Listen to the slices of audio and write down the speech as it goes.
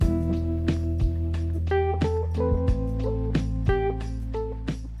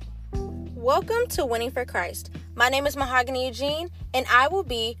Welcome to Winning for Christ. My name is Mahogany Eugene, and I will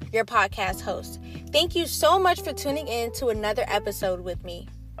be your podcast host. Thank you so much for tuning in to another episode with me.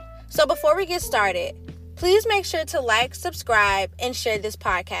 So before we get started, please make sure to like, subscribe, and share this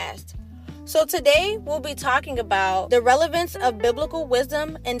podcast. So today we'll be talking about the relevance of biblical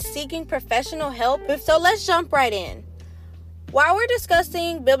wisdom and seeking professional help. So let's jump right in. While we're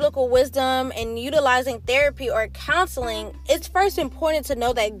discussing biblical wisdom and utilizing therapy or counseling, it's first important to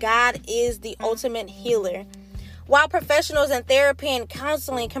know that God is the ultimate healer. While professionals in therapy and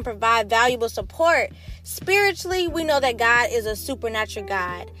counseling can provide valuable support, spiritually, we know that God is a supernatural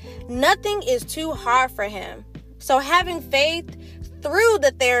God. Nothing is too hard for him. So having faith through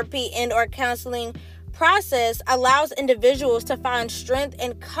the therapy and or counseling process allows individuals to find strength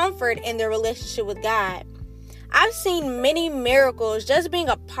and comfort in their relationship with God. I've seen many miracles just being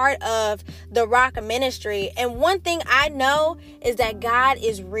a part of the Rock ministry. And one thing I know is that God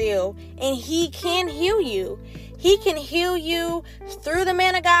is real and he can heal you. He can heal you through the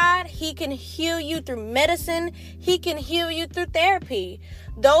man of God. He can heal you through medicine. He can heal you through therapy.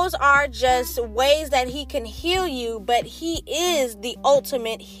 Those are just ways that he can heal you, but he is the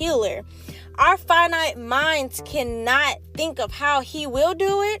ultimate healer. Our finite minds cannot think of how he will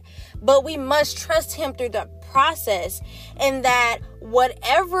do it, but we must trust him through the process, and that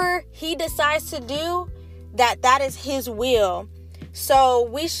whatever he decides to do, that is his will. So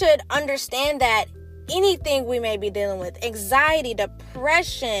we should understand that anything we may be dealing with, anxiety,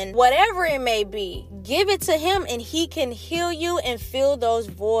 depression, whatever it may be, give it to him and he can heal you and fill those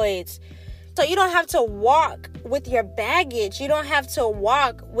voids. So you don't have to walk with your baggage. You don't have to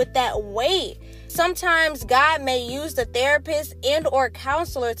walk with that weight. Sometimes God may use the therapist and or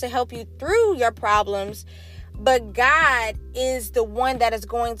counselor to help you through your problems, but God is the one that is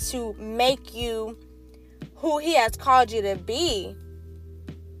going to make you who he has called you to be.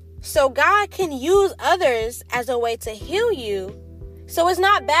 So God can use others as a way to heal you. So it's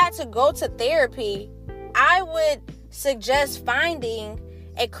not bad to go to therapy. I would suggest finding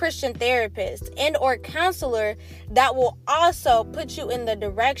a Christian therapist and or counselor that will also put you in the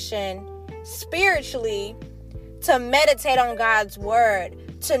direction spiritually to meditate on God's word,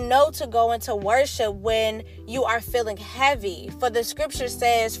 to know to go into worship when you are feeling heavy. For the scripture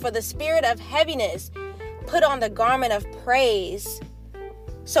says, for the spirit of heaviness, put on the garment of praise.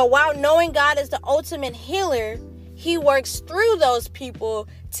 So while knowing God is the ultimate healer, he works through those people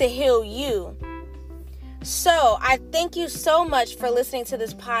to heal you. So I thank you so much for listening to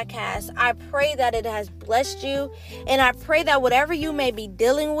this podcast. I pray that it has blessed you. And I pray that whatever you may be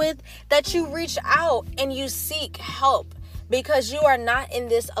dealing with, that you reach out and you seek help, because you are not in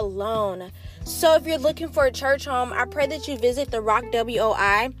this alone. So if you're looking for a church home, I pray that you visit the Rock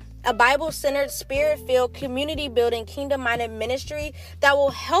WOI, a Bible-centered, spirit-filled, community-building, kingdom-minded ministry that will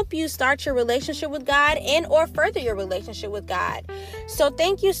help you start your relationship with God and or further your relationship with God. So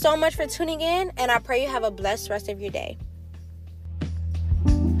thank you so much for tuning in, and I pray you have a blessed rest of your day.